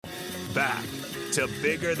back to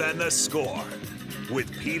Bigger Than the Score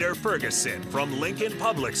with Peter Ferguson from Lincoln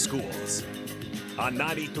Public Schools on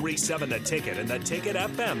 93.7 The Ticket and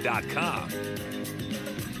theticketfm.com.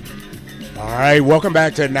 All right, welcome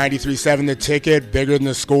back to 93.7 The Ticket, Bigger Than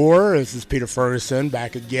the Score. This is Peter Ferguson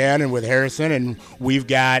back again and with Harrison, and we've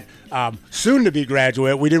got soon-to-be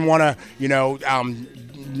graduate. We didn't want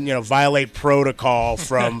to, violate protocol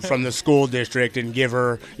from the school district and give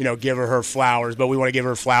her her flowers, but we want to give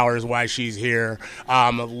her flowers while she's here.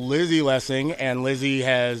 Lizzie Lessing, and Lizzie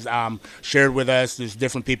has shared with us there's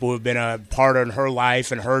different people who've been a part of her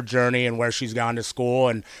life and her journey and where she's gone to school,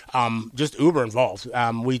 and just uber involved.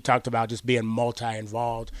 We talked about just being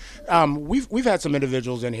multi-involved. We've had some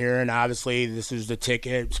individuals in here, and obviously this is The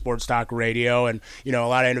Ticket, Sports Talk Radio, and a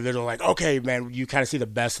lot of individuals are like, okay, man, you kind of see the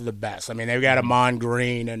best of the best. I mean, they've got Amon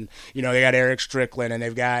Green, and they got Eric Strickland, and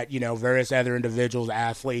they've got various other individuals,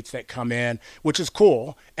 athletes that come in, which is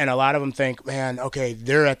cool. And a lot of them think, man, okay,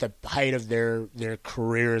 they're at the height of their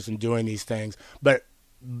careers and doing these things, but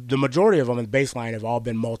the majority of them in the baseline have all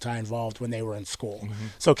been multi-involved when they were in school. Mm-hmm.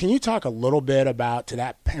 So can you talk a little bit about to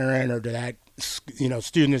that parent or to that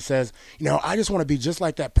student that says, I just want to be just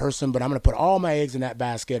like that person, but I'm going to put all my eggs in that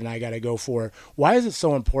basket and I got to go for it. Why is it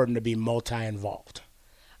so important to be multi-involved?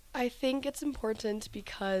 I think it's important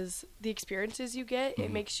because the experiences you get,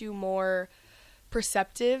 it makes you more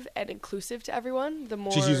perceptive and inclusive to everyone. The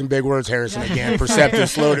more she's using big words, Harrison, again. Perceptive,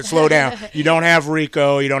 slow down. You don't have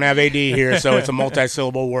Rico, you don't have AD here, so it's a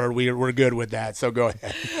multi-syllable word. We're good with that, so go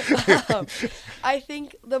ahead. I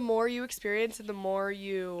think the more you experience and the more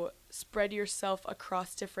you spread yourself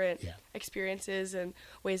across different experiences and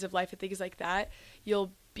ways of life and things like that,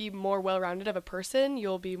 you'll be more well-rounded of a person.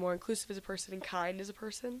 You'll be more inclusive as a person and kind as a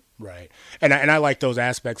person. Right. And I like those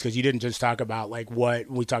aspects because you didn't just talk about like what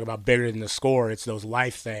we talk about bigger than the score. It's those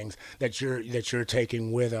life things that you're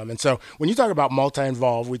taking with them. And so when you talk about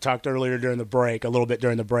multi-involved, we talked earlier a little bit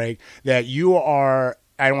during the break, that you are,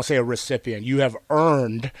 I don't want to say a recipient. You have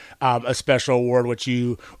earned a special award, which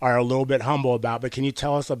you are a little bit humble about. But can you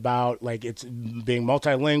tell us about, like, it's being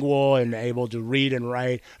multilingual and able to read and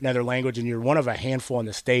write another language, and you're one of a handful in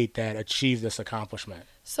the state that achieved this accomplishment?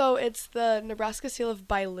 So it's the Nebraska Seal of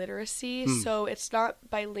Biliteracy. So it's not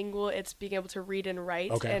bilingual. It's being able to read and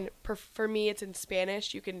write. Okay. And for me, it's in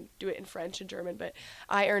Spanish. You can do it in French and German, but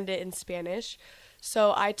I earned it in Spanish.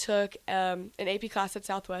 So I took an AP class at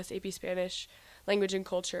Southwest, AP Spanish, Language and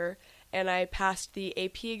Culture, and I passed the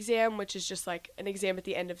AP exam, which is just like an exam at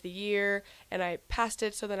the end of the year, and I passed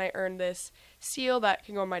it. So then I earned this seal that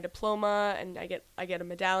can go on my diploma, and I get a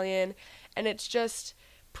medallion, and it's just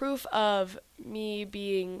proof of me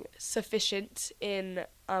being sufficient in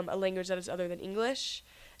a language that is other than English.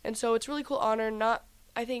 And so it's a really cool honor.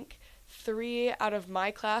 I think 3 out of my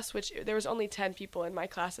class, which there was only 10 people in my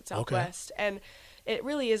class at Southwest, and it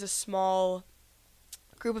really is a small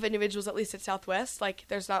group of individuals, at least at Southwest. Like,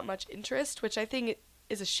 there's not much interest, which I think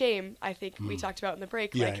is a shame. I think we talked about in the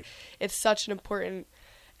break. Yeah. Like, it's such an important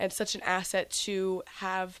and such an asset to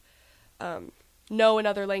have know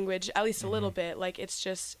another language, at least a little bit. Like,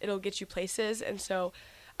 it'll get you places. And so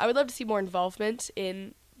I would love to see more involvement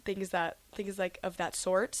in things like of that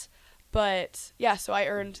sort. But yeah, so I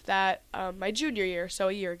earned that my junior year, so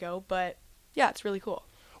a year ago. But yeah, it's really cool.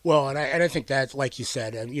 Well, and I think that's, like you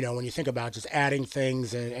said, and when you think about just adding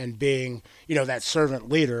things and being, that servant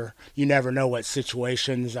leader, you never know what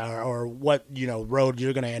situations or what, road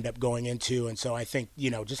you're going to end up going into. And so I think,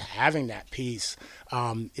 just having that piece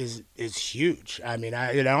is huge. I mean,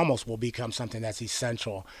 it almost will become something that's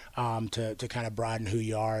essential to kind of broaden who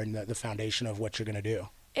you are and the foundation of what you're going to do.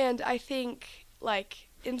 And I think, like,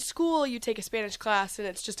 in school, you take a Spanish class, and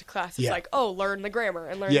it's just a class. It's like, oh, learn the grammar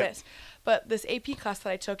and learn this. But this AP class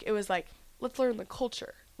that I took, it was like, let's learn the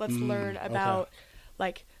culture. Let's learn about,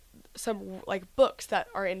 like, some, like, books that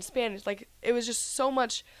are in Spanish. Like, it was just so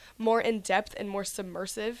much more in-depth and more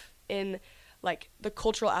submersive in, like, the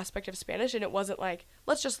cultural aspect of Spanish. And it wasn't like,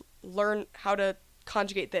 let's just learn how to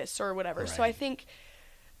conjugate this or whatever. Right. So I think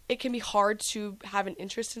it can be hard to have an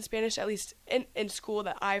interest in Spanish, at least in school,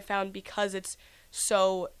 that I found, because it's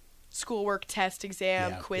so schoolwork, test,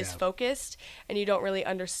 exam, quiz focused, and you don't really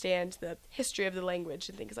understand the history of the language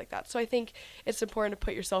and things like that. So I think it's important to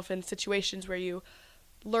put yourself in situations where you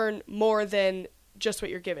learn more than just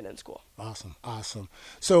what you're given in school. Awesome.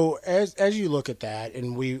 So as you look at that,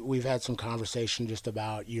 and we've had some conversation just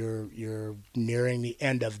about you're nearing the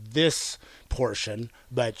end of this portion,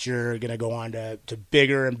 but you're going to go on to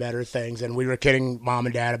bigger and better things. And we were kidding Mom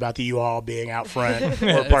and Dad about the U-Haul being out front or parked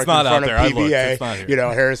in front of PBA. You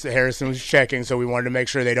know, Harrison was checking, so we wanted to make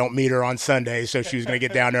sure they don't meet her on Sunday, so she was going to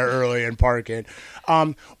get down there early and park it.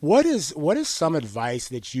 What is some advice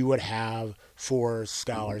that you would have for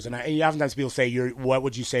scholars? And oftentimes people say, what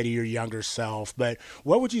would you say to your younger self? But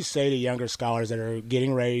what would you say to younger scholars that are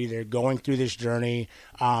getting ready, they're going through this journey,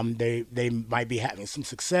 they might be having some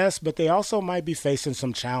success, but they also might be facing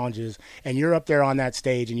some challenges, and you're up there on that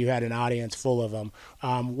stage and you had an audience full of them.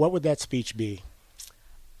 What would that speech be?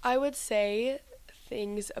 I would say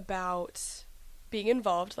things about being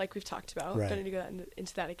involved, like we've talked about. Right. Don't need to go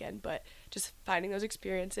into that again, but just finding those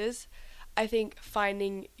experiences. I think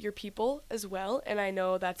finding your people as well, and I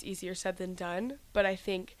know that's easier said than done, but I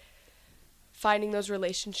think finding those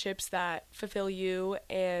relationships that fulfill you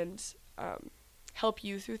and help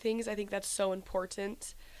you through things, I think that's so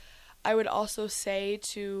important. I would also say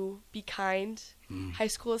to be kind. High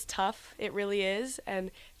school is tough. It really is,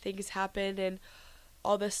 and things happen and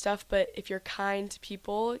all this stuff, but if you're kind to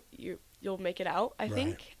people, you'll make it out, I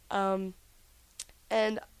think. And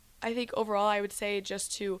I think overall I would say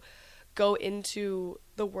just to go into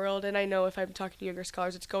the world, and I know if I'm talking to younger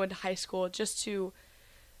scholars, it's go into high school, just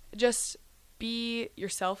be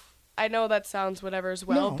yourself. I know that sounds whatever as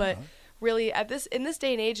well, but really in this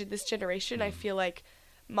day and age, in this generation, I feel like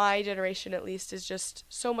my generation at least is just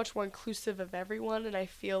so much more inclusive of everyone, and I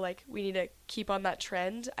feel like we need to keep on that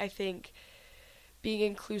trend. I think being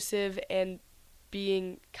inclusive and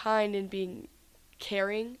being kind and being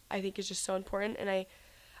caring, I think is just so important, and I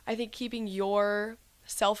think keeping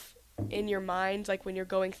yourself in your mind, like when you're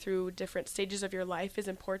going through different stages of your life, is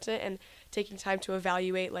important, and taking time to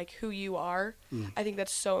evaluate like who you are. I think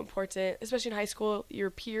that's so important, especially in high school. Your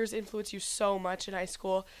peers influence you so much in high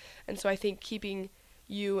school, and so I think keeping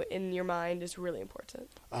you in your mind is really important.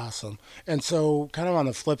 Awesome. And so kind of on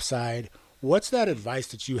the flip side, what's that advice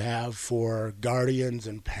that you have for guardians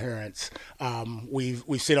and parents? We've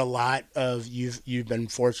seen a lot of you've been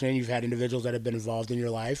fortunate. You've had individuals that have been involved in your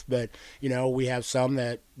life, but we have some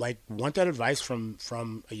that like want that advice from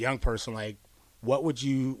a young person. Like, what would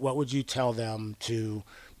you tell them to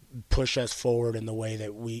push us forward in the way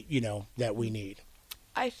that we need?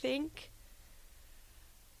 I think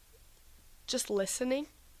just listening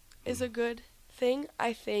is a good thing.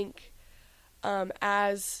 I think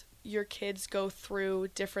as your kids go through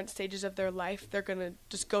different stages of their life, they're going to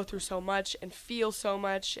just go through so much and feel so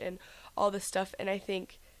much and all this stuff. And I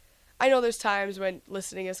know there's times when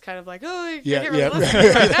listening is kind of like, oh, you can't really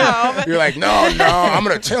listen right now. But you're like, no, I'm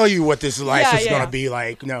going to tell you what this life is going to be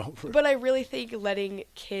like. No. But I really think letting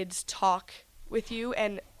kids talk with you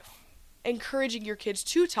and encouraging your kids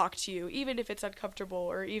to talk to you, even if it's uncomfortable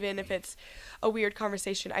or even if it's a weird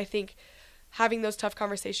conversation, I think having those tough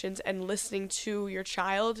conversations and listening to your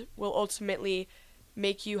child will ultimately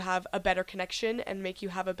make you have a better connection and make you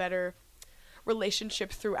have a better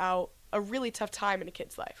relationship throughout a really tough time in a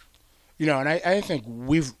kid's life. And I think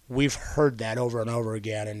we've heard that over and over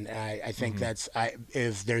again, and I think that's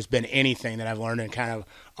if there's been anything that I've learned in kind of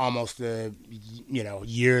almost the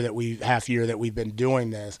half year that we've been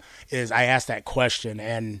doing this, is I asked that question,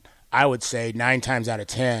 and I would say 9 times out of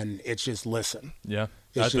 10 it's just listen. Yeah,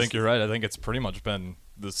 I think you're right. I think it's pretty much been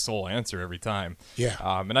the sole answer every time. Yeah.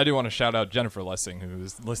 And I do want to shout out Jennifer Lessing,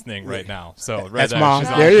 who's listening right now. So right that's there, Mom.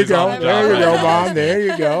 There you go. There you go, Mom. There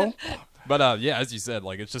you go. But as you said,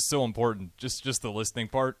 like it's just so important, just the listening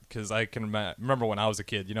part, because I can remember when I was a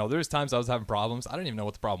kid. There's times I was having problems. I didn't even know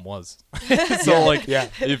what the problem was. So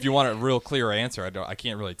if you want a real clear answer, I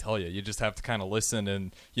can't really tell you. You just have to kind of listen,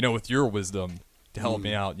 and with your wisdom to help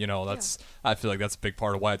me out. I feel like that's a big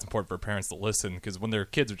part of why it's important for parents to listen, because when their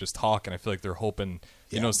kids are just talking, I feel like they're hoping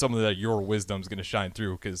some of that your wisdom is going to shine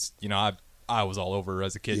through, because I was all over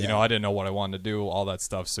as a kid. I didn't know what I wanted to do, all that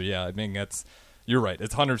stuff. So I mean you're right.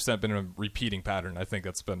 It's 100% been a repeating pattern. I think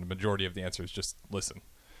that's been the majority of the answer, is just listen.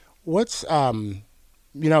 What's, expand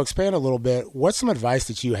a little bit. What's some advice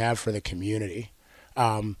that you have for the community?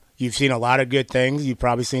 You've seen a lot of good things. You've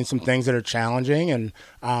probably seen some things that are challenging, and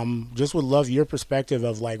just would love your perspective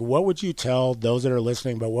of like, what would you tell those that are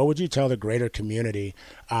listening, but what would you tell the greater community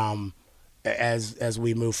as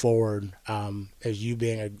we move forward, as you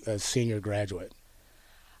being a senior graduate?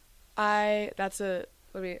 I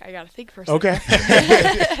gotta think for a second. Okay.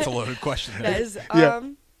 It's a loaded question. That is,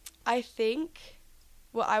 I think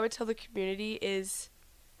what I would tell the community is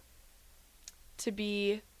to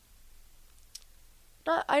be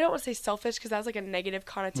I don't want to say selfish because that's like a negative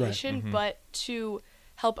connotation, Right. but to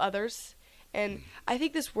help others. And I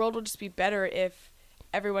think this world will just be better if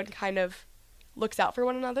everyone kind of looks out for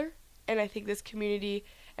one another. And I think this community,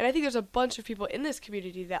 and I think there's a bunch of people in this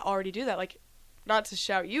community that already do that. Like, not to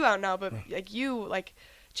shout you out now, but like you like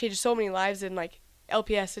change so many lives in like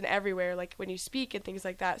LPS and everywhere, like when you speak and things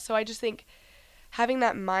like that. So I just think having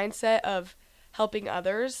that mindset of helping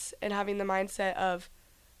others and having the mindset of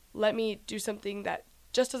let me do something that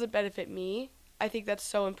just doesn't benefit me, I think that's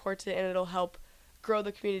so important, and it'll help grow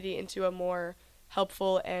the community into a more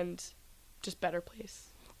helpful and just better place.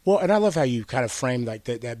 Well, and I love how you kind of framed like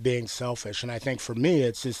that being selfish. And I think for me,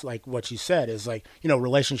 it's just like what you said is like,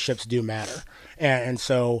 relationships do matter. And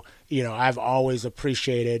so, I've always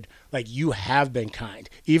appreciated, like, you have been kind,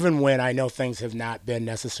 even when I know things have not been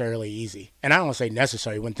necessarily easy. And I don't want to say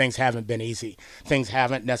necessary, when things haven't been easy. Things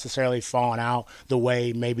haven't necessarily fallen out the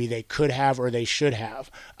way maybe they could have or they should have.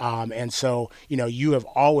 And so, you have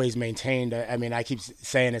always maintained, I keep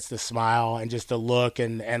saying it's the smile and just the look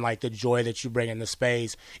and like the joy that you bring in the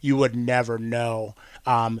space. You would never know.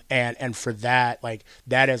 And for that, like,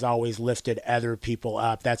 that has always lifted other people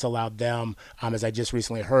up. That's allowed them, as I just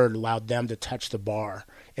recently heard, allowed them to touch the bar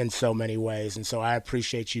in so many ways. And so I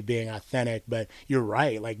appreciate you being authentic, but you're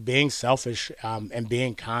right, like being selfish and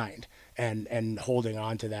being kind and holding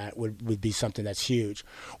on to that would be something that's huge.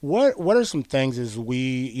 What are some things as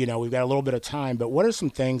we've got a little bit of time, but what are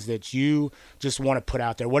some things that you just want to put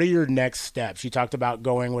out there? What are your next steps? You talked about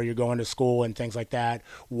going where you're going to school and things like that.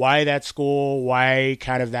 Why that school? Why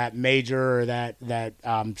kind of that major or that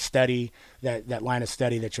study, that line of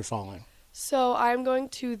study that you're following? So I'm going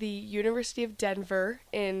to the University of Denver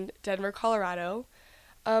in Denver, Colorado.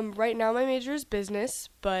 Right now my major is business,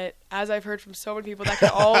 but as I've heard from so many people, that can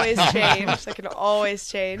always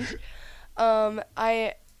change.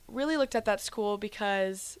 I really looked at that school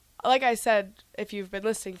because, like I said, if you've been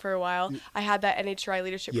listening for a while, I had that NHRI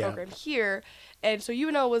leadership program here. And so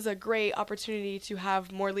UNO was a great opportunity to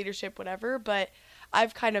have more leadership, whatever, but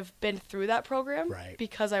I've kind of been through that program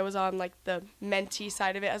because I was on like the mentee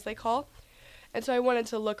side of it, as they call. And so I wanted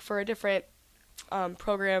to look for a different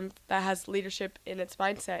program that has leadership in its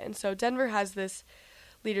mindset. And so Denver has this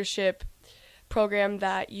leadership program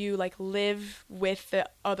that you like live with the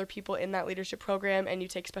other people in that leadership program, and you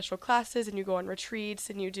take special classes and you go on retreats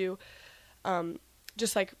and you do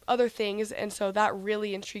just like other things. And so that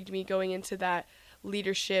really intrigued me going into that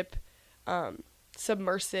leadership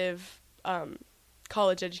submersive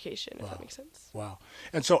college education, if that makes sense. Wow.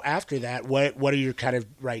 And so after that, what are your kind of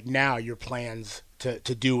right now your plans to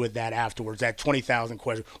do with that afterwards? That 20,000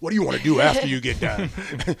 question. What do you want to do after you get done?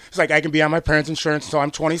 It's like I can be on my parents' insurance until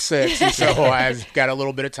I'm 26, and so I've got a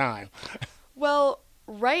little bit of time. Well,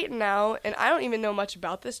 right now, and I don't even know much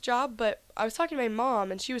about this job, but I was talking to my mom,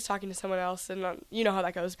 and she was talking to someone else, and you know how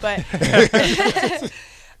that goes. But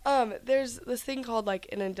there's this thing called like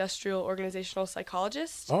an industrial organizational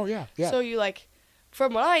psychologist. Oh yeah. So you like,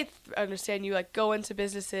 from what I understand, you like go into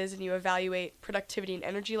businesses and you evaluate productivity and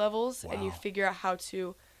energy levels, and you figure out how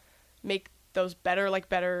to make those better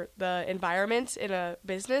the environment in a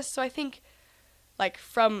business. So I think, like,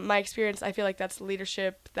 from my experience, I feel like that's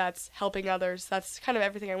leadership, that's helping others, that's kind of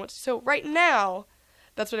everything I want to. So right now,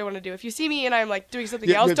 that's what I want to do. If you see me and I'm like doing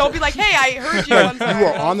something else, don't be like, hey, I heard you on You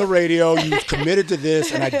are on the radio, you've committed to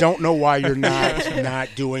this, and I don't know why you're not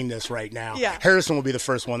doing this right now. Yeah. Harrison will be the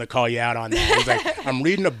first one to call you out on that. He's like, I'm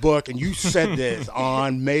reading a book and you said this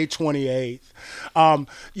on May 28th.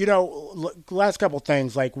 Last couple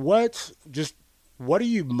things, like what are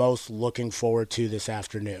you most looking forward to this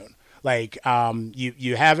afternoon? Like,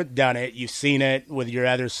 you haven't done it, you've seen it with your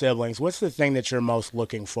other siblings. What's the thing that you're most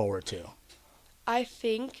looking forward to? I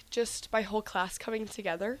think just my whole class coming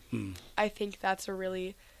together. I think that's a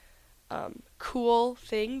really cool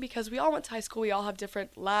thing because we all went to high school. We all have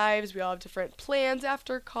different lives. We all have different plans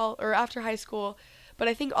after high school. But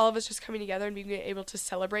I think all of us just coming together and being able to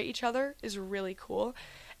celebrate each other is really cool.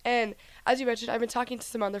 And as you mentioned, I've been talking to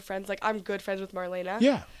some other friends. Like, I'm good friends with Marlena.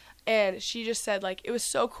 Yeah. And she just said, like, it was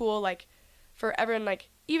so cool, like, for everyone, like,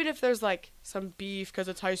 even if there's, like, some beef because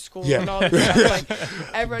it's high school and all this stuff,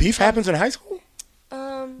 like, everyone... Beef happens in high school?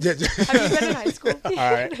 Have you been in high school? All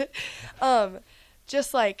right.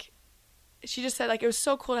 Just, like, she just said, like, it was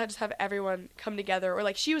so cool to just have everyone come together. Or,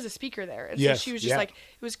 like, she was a speaker there. And so she was just, like,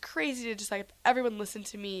 it was crazy to just, like, everyone listen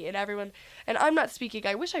to me and everyone. And I'm not speaking.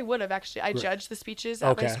 I wish I would have, actually. I judged the speeches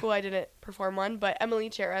at my school. I didn't perform one. But Emily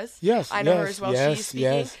Cheras, I know her as well. She's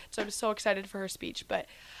speaking. So I'm so excited for her speech. But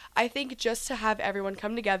I think just to have everyone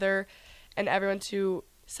come together and everyone to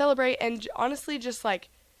celebrate and honestly just, like,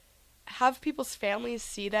 have people's families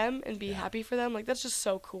see them and be happy for them, like that's just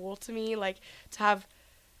so cool to me. Like to have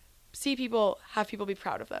people be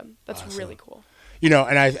proud of them. That's awesome. Really cool. You know,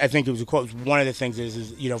 and I think it was a quote. One of the things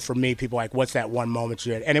is, you know, for me, people like, what's that one moment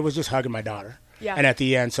you had? And it was just hugging my daughter. Yeah. And at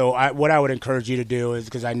the end, so what I would encourage you to do is,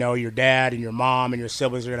 because I know your dad and your mom and your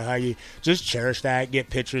siblings are going to hug you, just cherish that, get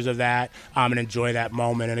pictures of that, and enjoy that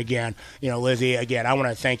moment. And again, you know, Lizzie, again, I want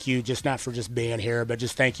to thank you just not for just being here, but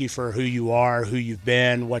just thank you for who you are, who you've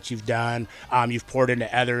been, what you've done. You've poured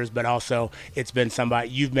into others, but also it's been somebody,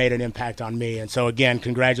 you've made an impact on me. And so again,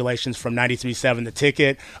 congratulations from 93.7 The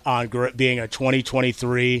Ticket on being a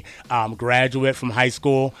 2023 graduate from high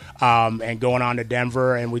school and going on to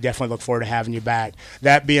Denver. And we definitely look forward to having you back.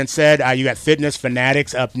 That being said, you got Fitness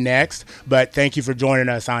Fanatics up next, but thank you for joining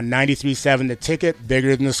us on 93.7 The Ticket,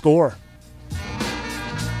 bigger than the score.